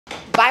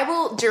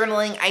Bible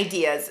journaling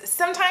ideas.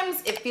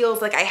 Sometimes it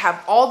feels like I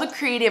have all the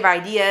creative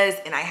ideas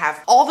and I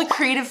have all the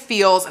creative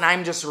feels and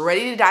I'm just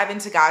ready to dive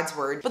into God's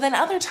word. But then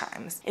other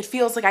times it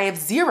feels like I have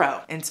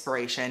zero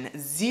inspiration,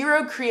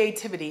 zero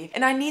creativity,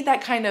 and I need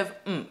that kind of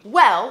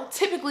Well,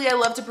 typically I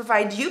love to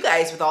provide you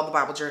guys with all the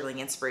Bible journaling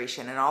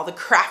inspiration and all the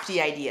crafty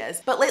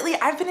ideas. But lately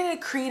I've been in a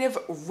creative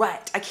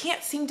rut. I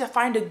can't seem to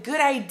find a good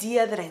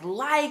idea that I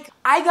like.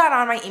 I got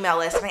on my email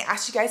list and I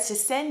asked you guys to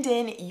send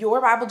in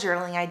your Bible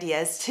journaling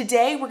ideas.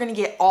 Today we're gonna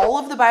get all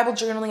of the Bible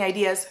journaling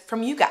ideas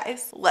from you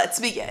guys. Let's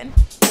begin.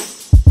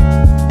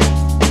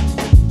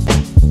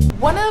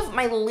 One of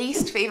my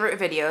least favorite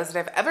videos that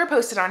I've ever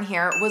posted on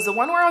here was the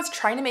one where I was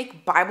trying to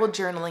make Bible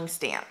journaling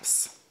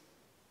stamps.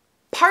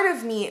 Part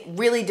of me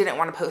really didn't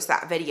want to post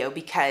that video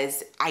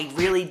because I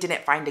really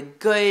didn't find a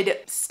good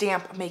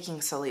stamp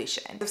making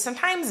solution.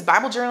 Sometimes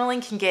Bible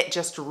journaling can get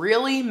just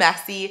really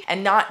messy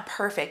and not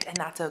perfect, and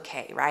that's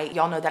okay, right?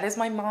 Y'all know that is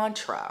my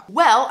mantra.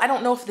 Well, I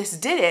don't know if this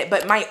did it,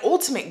 but my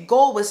ultimate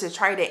goal was to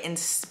try to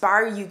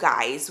inspire you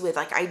guys with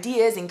like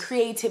ideas and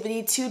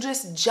creativity to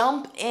just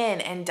jump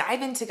in and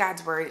dive into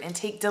God's word and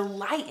take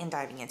delight in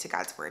diving into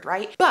God's word,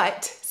 right?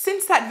 But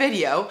since that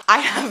video, I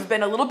have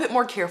been a little bit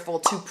more careful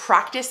to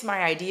practice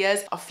my ideas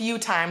a few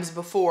times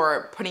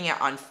before putting it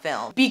on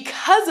film.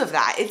 Because of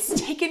that,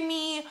 it's taken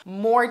me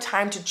more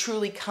time to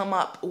truly come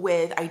up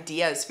with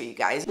ideas for you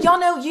guys. Y'all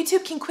know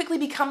YouTube can quickly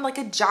become like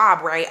a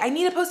job, right? I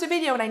need to post a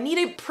video and I need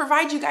to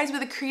provide you guys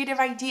with a creative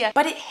idea.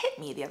 But it hit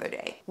me the other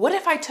day. What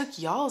if I took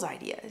y'all's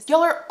ideas?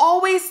 Y'all are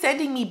always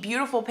sending me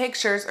beautiful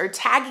pictures or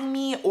tagging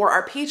me, or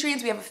our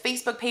Patreons. We have a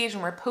Facebook page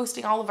and we're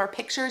posting all of our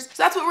pictures.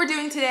 So that's what we're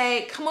doing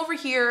today. Come over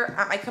here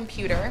at my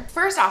computer.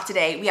 First off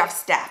today, we have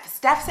Steph.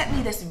 Steph sent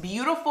me this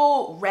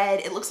beautiful red,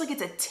 it looks like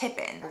it's a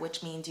tip-in,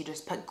 which means you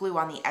just put glue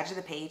on the edge of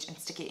the page and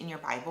stick it in your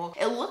Bible.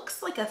 It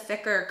looks like a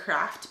thicker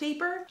craft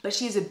paper, but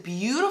she has a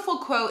beautiful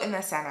quote in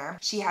the center.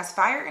 She has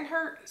fire in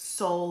her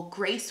soul.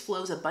 Grace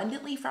flows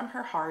abundantly from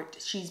her heart.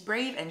 She's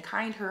brave and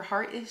kind. Her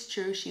heart is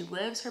true. She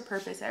lives her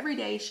purpose every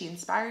day. She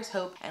inspires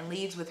hope and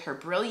leads with her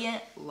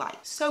brilliant light.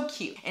 So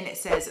cute. And it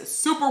says,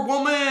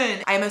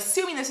 Superwoman. I'm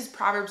assuming this is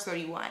Proverbs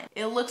 31.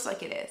 It looks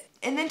like it is.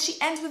 And then she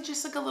ends with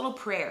just like a little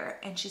prayer.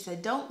 And she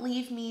said, don't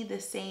leave me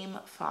the same,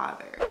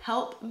 Father.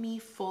 Help me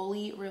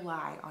fully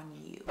rely on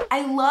you.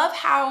 I love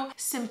how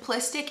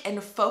simplistic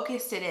and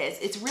focused it is.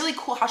 It's really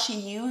cool how she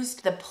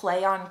used the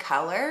play on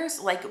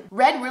colors. Like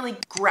red really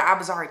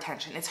grabs our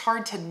attention. It's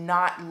hard to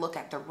not look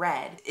at the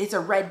red. It's a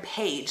red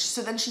page.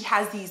 So then she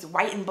has these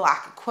white and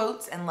black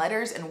quotes and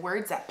letters and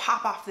words that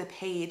pop off the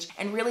page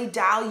and really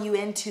dial you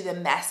into the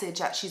message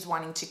that she's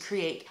wanting to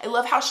create. I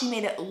love how she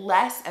made it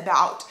less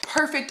about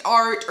perfect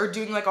art or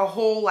doing like a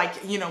whole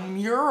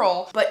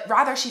mural, but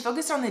rather she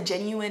focused on the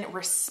genuine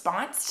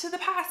response to the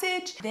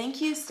passage. Thank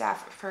you,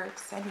 Steph, for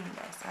sending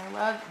this. I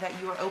love that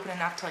you were open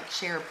enough to like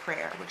share a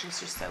prayer, which is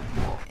just so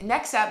cool.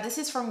 Next up, this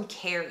is from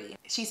Carrie.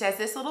 She says,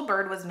 this little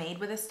bird was made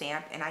with a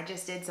stamp and I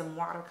just did some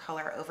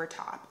watercolor over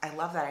top. I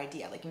love that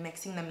idea, like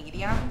mixing the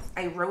mediums.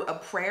 I wrote a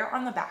prayer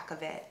on the back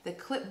of it. The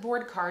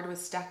clipboard card was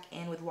stuck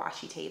in with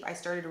washi tape. I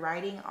started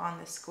writing on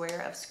the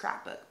square of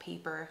scrapbook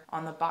paper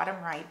on the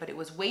bottom right, but it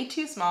was way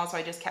too small, so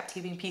I just kept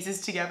taping pieces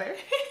together.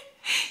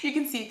 You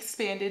can see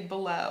expanded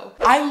below.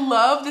 I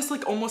love this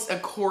like almost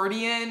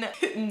accordion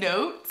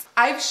note.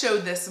 I've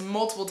showed this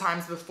multiple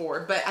times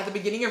before, but at the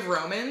beginning of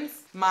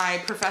Romans,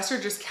 my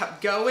professor just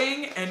kept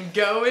going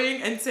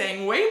and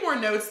saying way more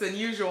notes than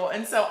usual.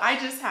 And so I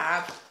just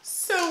have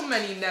so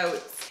many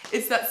notes.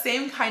 It's that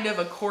same kind of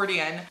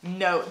accordion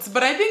notes,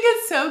 but I think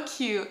it's so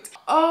cute.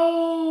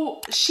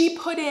 Oh, she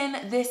put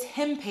in this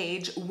hymn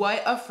page,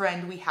 What a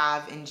Friend We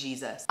Have in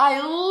Jesus. I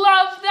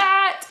love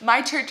that.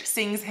 My church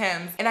sings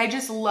hymns, and I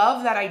just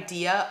love that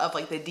idea of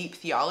like the deep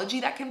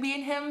theology that can be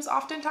in hymns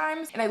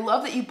oftentimes. And I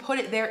love that you put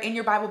it there in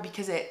your Bible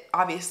because it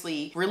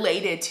obviously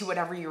related to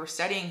whatever you were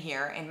studying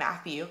here in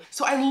Matthew.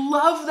 So I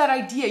love that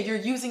idea. You're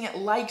using it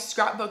like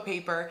scrapbook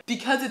paper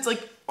because it's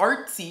like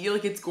artsy,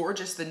 like it's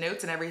gorgeous, the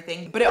notes and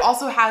everything, but it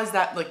also has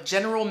that like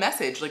general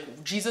message,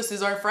 like Jesus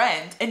is our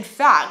friend. In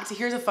fact,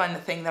 here's a fun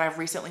thing that I've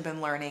recently been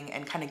learning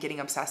and kind of getting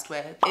obsessed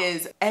with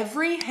is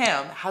every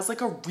hymn has like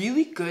a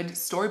really good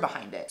story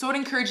behind it. So I would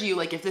encourage you,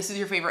 like if this is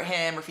your favorite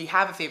hymn or if you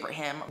have a favorite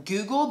hymn,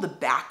 Google the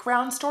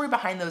background story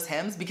behind those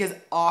hymns because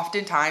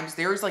oftentimes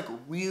there's like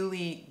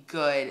really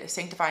good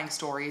sanctifying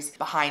stories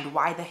behind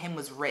why the hymn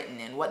was written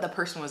and what the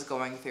person was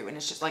going through, and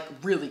it's just like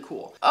really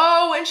cool.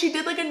 Oh, and she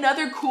did like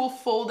another cool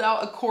fold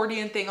out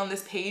accordion thing on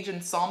this page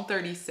in Psalm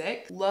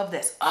 36. Love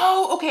this.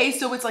 Oh, okay,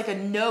 so it's like a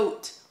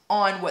note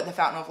on what the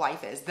fountain of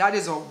life is. That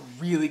is a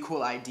really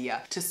cool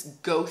idea.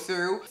 Just go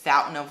through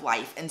fountain of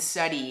life and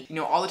study,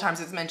 all the times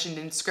it's mentioned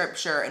in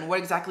scripture and what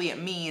exactly it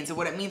means and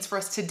what it means for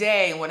us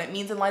today and what it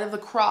means in light of the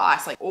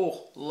cross. Like,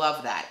 oh,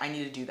 love that. I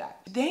need to do that.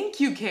 Thank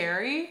you,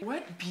 Carrie.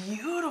 What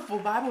beautiful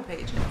Bible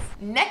pages.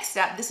 Next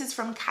up, this is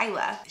from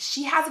Kyla.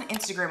 She has an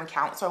Instagram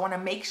account, so I want to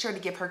make sure to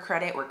give her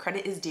credit where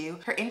credit is due.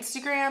 Her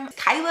Instagram,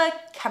 Kyla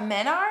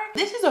Kamenar.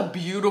 This is a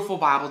beautiful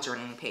Bible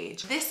journaling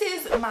page. This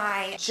is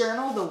my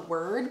Journal the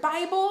Word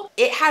Bible. middle,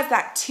 it has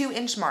that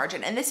 2-inch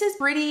margin. And this is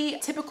pretty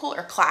typical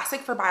or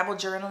classic for Bible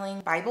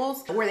journaling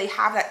Bibles where they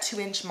have that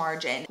 2-inch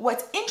margin.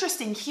 What's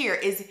interesting here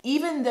is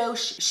even though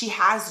she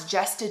has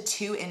just a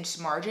 2-inch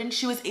margin,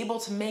 she was able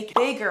to make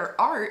bigger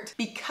art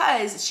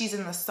because she's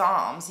in the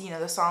Psalms. You know,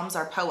 the Psalms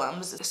are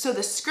poems. So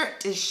the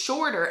script is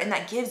shorter and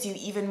that gives you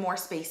even more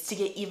space to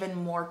get even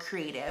more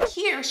creative.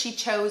 Here, she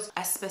chose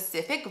a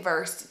specific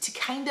verse to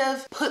kind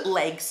of put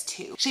legs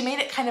to. She made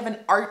it kind of an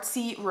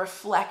artsy,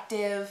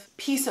 reflective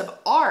piece of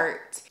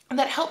art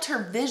that helped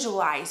her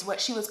visualize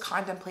what she was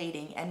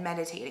contemplating and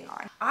meditating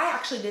on. I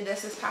actually did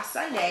this past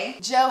Sunday.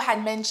 Joe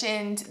had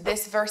mentioned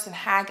this verse in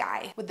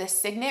Haggai with the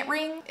signet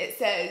ring. It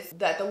says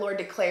that the Lord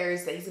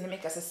declares that he's gonna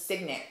make us a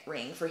signet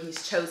ring for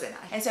he's chosen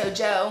us. And so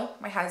Joe,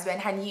 my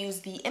husband, had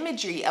used the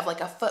imagery of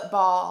like a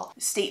football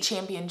state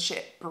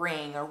championship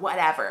ring or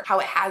whatever, how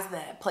it has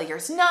the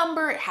player's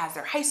number, it has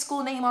their high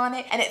school name on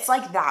it, and it's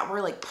like that. We're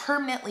like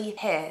permanently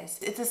his.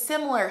 It's a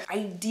similar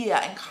idea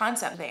and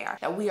concept there,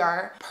 that we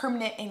are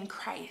permanent in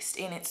Christ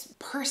and it's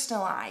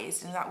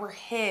personalized and that we're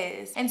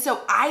his. And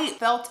so I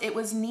felt it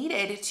was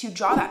needed to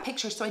draw that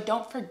picture so I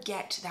don't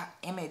forget that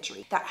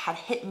imagery that had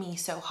hit me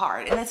so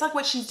hard. And it's like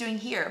what she's doing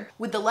here.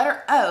 With the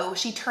letter O,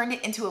 she turned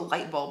it into a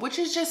light bulb, which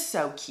is just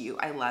so cute.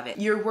 I love it.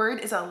 Your word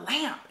is a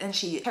lamp. And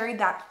she carried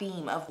that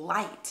theme of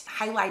light,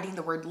 highlighting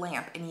the word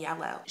lamp in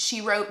yellow.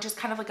 She wrote just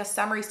kind of like a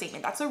summary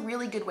statement. That's a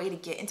really good way to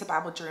get into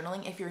Bible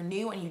journaling if you're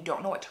new and you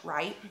don't know what to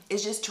write,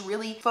 is just to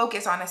really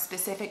focus on a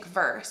specific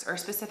verse or a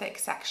specific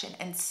section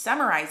and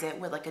summarize it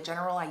with like a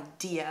general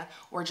idea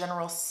or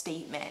general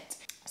statement.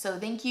 So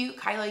thank you,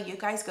 Kyla. You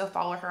guys go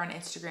follow her on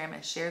Instagram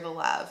and share the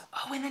love.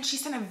 Oh, and then she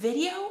sent a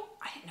video?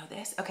 I didn't know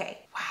this. Okay,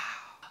 wow.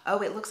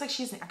 Oh, it looks like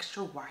she has an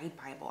extra wide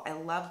Bible. I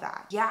love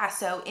that. Yeah,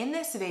 so in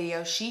this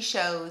video, she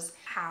shows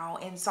how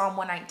in Psalm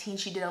 119,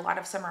 she did a lot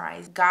of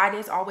summarize. God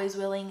is always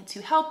willing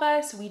to help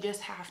us. We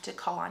just have to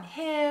call on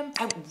him.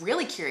 I'm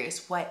really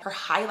curious what her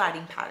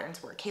highlighting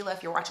patterns were. Kayla,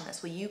 if you're watching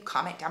this, will you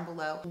comment down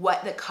below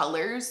what the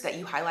colors that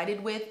you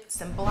highlighted with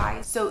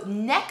symbolize? So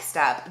next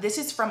up, this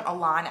is from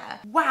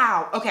Alana.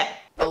 Wow, okay.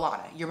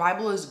 Alana, your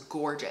Bible is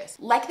gorgeous.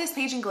 Like this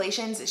page in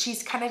Galatians,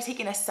 she's kind of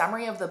taken a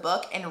summary of the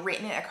book and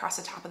written it across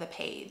the top of the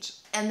page.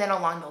 And then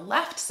along the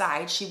left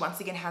side, she once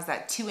again has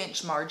that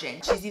 2-inch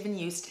margin. She's even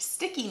used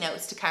sticky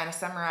notes to kind of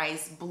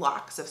summarize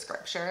blocks of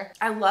scripture.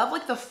 I love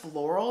like the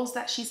florals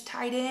that she's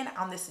tied in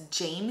on this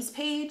James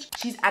page.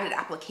 She's added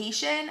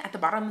application. At the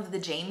bottom of the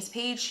James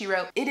page, she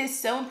wrote, "It is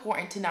so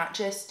important to not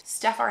just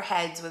stuff our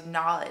heads with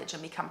knowledge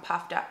and become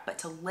puffed up, but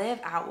to live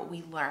out what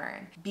we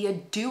learn. Be a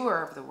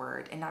doer of the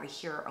word and not a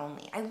hearer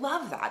only." I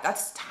love that.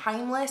 That's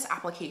timeless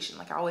application,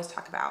 like I always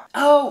talk about.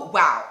 Oh,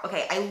 wow.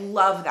 Okay, I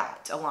love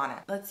that, Alana.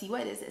 Let's see,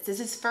 what is this? This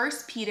is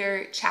 1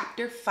 Peter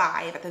chapter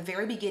 5. At the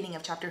very beginning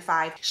of chapter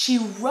 5, she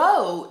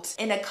wrote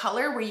in a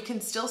color where you can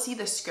still see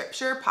the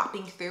scripture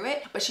popping through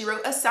it, but she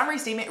wrote a summary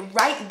statement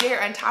right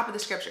there on top of the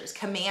scriptures.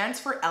 Commands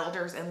for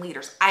elders and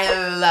leaders. I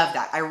love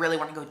that. I really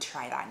want to go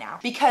try that now,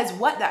 because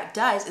what that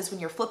does is when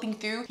you're flipping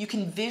through, you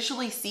can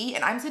visually see,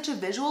 and I'm such a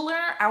visual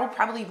learner, I will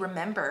probably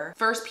remember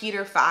 1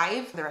 Peter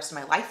 5 for the rest of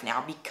my life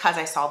now because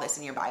I saw this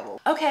in your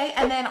Bible. Okay,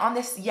 and then on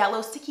this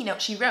yellow sticky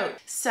note, she wrote,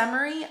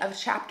 summary of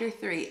chapter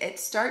 3. It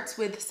starts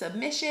with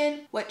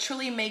submission, what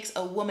truly makes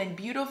a woman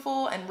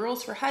beautiful, and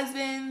rules for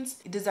husbands,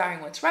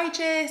 desiring what's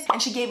righteous.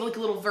 And she gave like a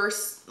little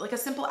verse, like a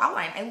simple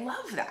outline. I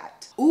love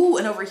that. Ooh,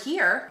 and over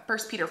here, 1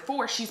 Peter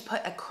 4, she's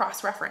put a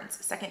cross reference,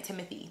 2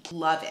 Timothy.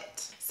 Love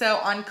it. So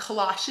on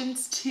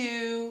Colossians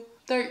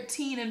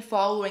 2:13 and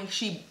following,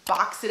 she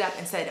boxed it up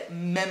and said,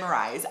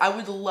 memorize. I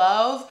would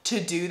love to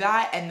do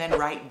that and then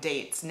write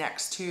dates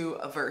next to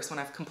a verse when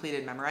I've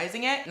completed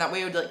memorizing it. And that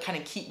way it would like kind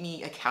of keep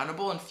me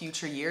accountable in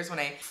future years when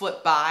I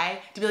flip by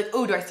to be like,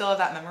 oh, do I still have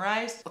that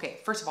memorized? Okay,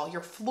 first of all,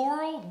 your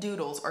floral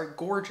doodles are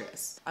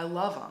gorgeous. I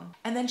love them.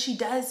 And then she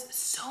does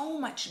so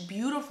much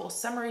beautiful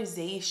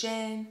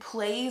summarization,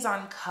 plays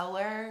on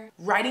color,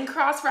 writing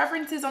cross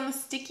references on the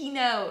sticky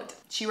note.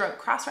 She wrote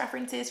cross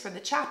references for the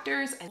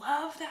chapters. I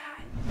love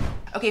that.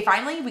 Okay,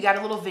 finally, we got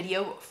a little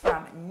video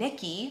from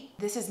Nicki.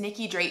 This is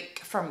Nicki Drake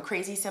from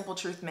Crazy Simple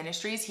Truth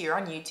Ministries here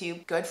on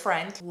YouTube. Good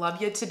friend. Love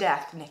you to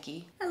death,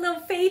 Nicki. Hello,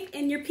 Faith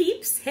and your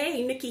peeps.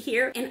 Hey, Nicki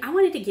here. And I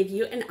wanted to give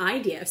you an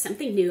idea of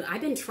something new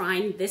I've been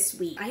trying this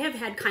week. I have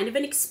had kind of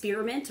an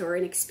experiment or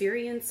an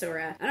experience or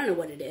I don't know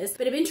what it is,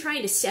 but I've been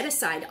trying to set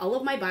aside all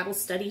of my Bible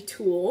study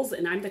tools,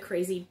 and I'm the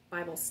crazy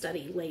Bible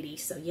study lady,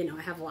 so you know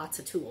I have lots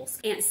of tools,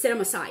 and set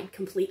them aside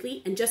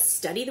completely and just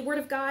study the Word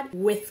of God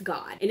with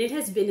God. And it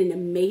has been an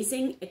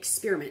amazing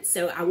experiment.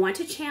 So I want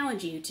to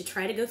challenge you to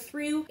try to go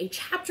through a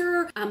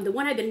chapter. The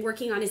one I've been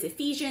working on is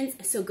Ephesians.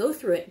 So go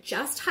through it.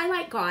 Just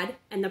highlight God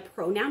and the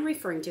pronoun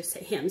referring to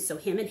him, so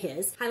him and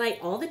his. Highlight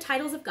all the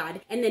titles of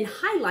God, and then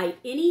highlight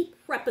any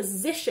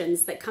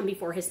prepositions that come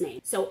before his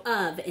name. So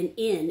of and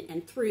in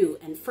and through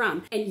and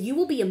from. And you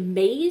will be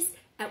amazed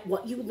at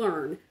what you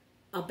learn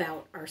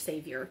about our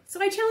Savior.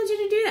 So I challenge you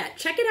to do that.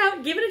 Check it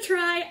out. Give it a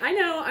try. I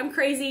know I'm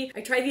crazy.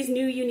 I try these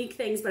new unique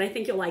things, but I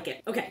think you'll like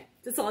it. Okay,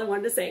 that's all I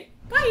wanted to say.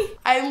 Bye.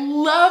 I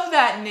love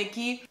that,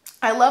 Nicki.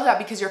 I love that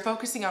because you're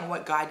focusing on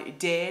what God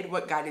did,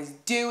 what God is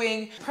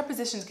doing.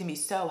 Prepositions can be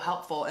so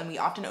helpful and we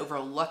often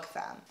overlook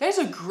them. That is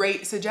a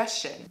great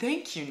suggestion.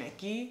 Thank you,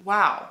 Nikki.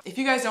 Wow. If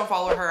you guys don't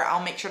follow her,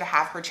 I'll make sure to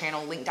have her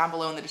channel linked down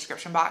below in the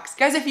description box.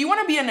 Guys, if you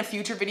want to be in a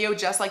future video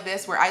just like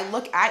this where I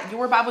look at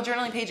your Bible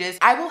journaling pages,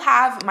 I will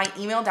have my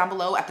email down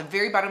below at the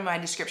very bottom of my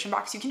description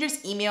box. You can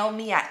just email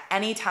me at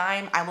any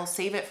time. I will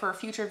save it for a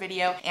future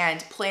video and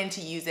plan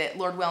to use it,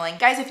 Lord willing.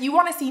 Guys, if you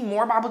want to see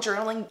more Bible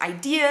journaling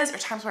ideas or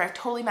times where I've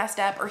totally messed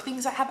up or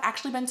things that have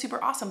actually been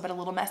super awesome but a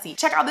little messy,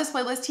 check out this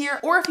playlist here.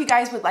 Or if you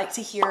guys would like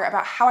to hear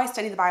about how I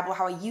study the Bible,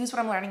 how I use what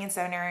I'm learning in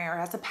seminary or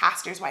as a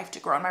pastor's wife to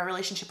grow in my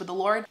relationship with the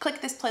Lord,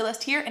 click this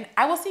playlist here and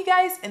I will see you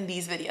guys in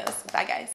these videos. Bye guys.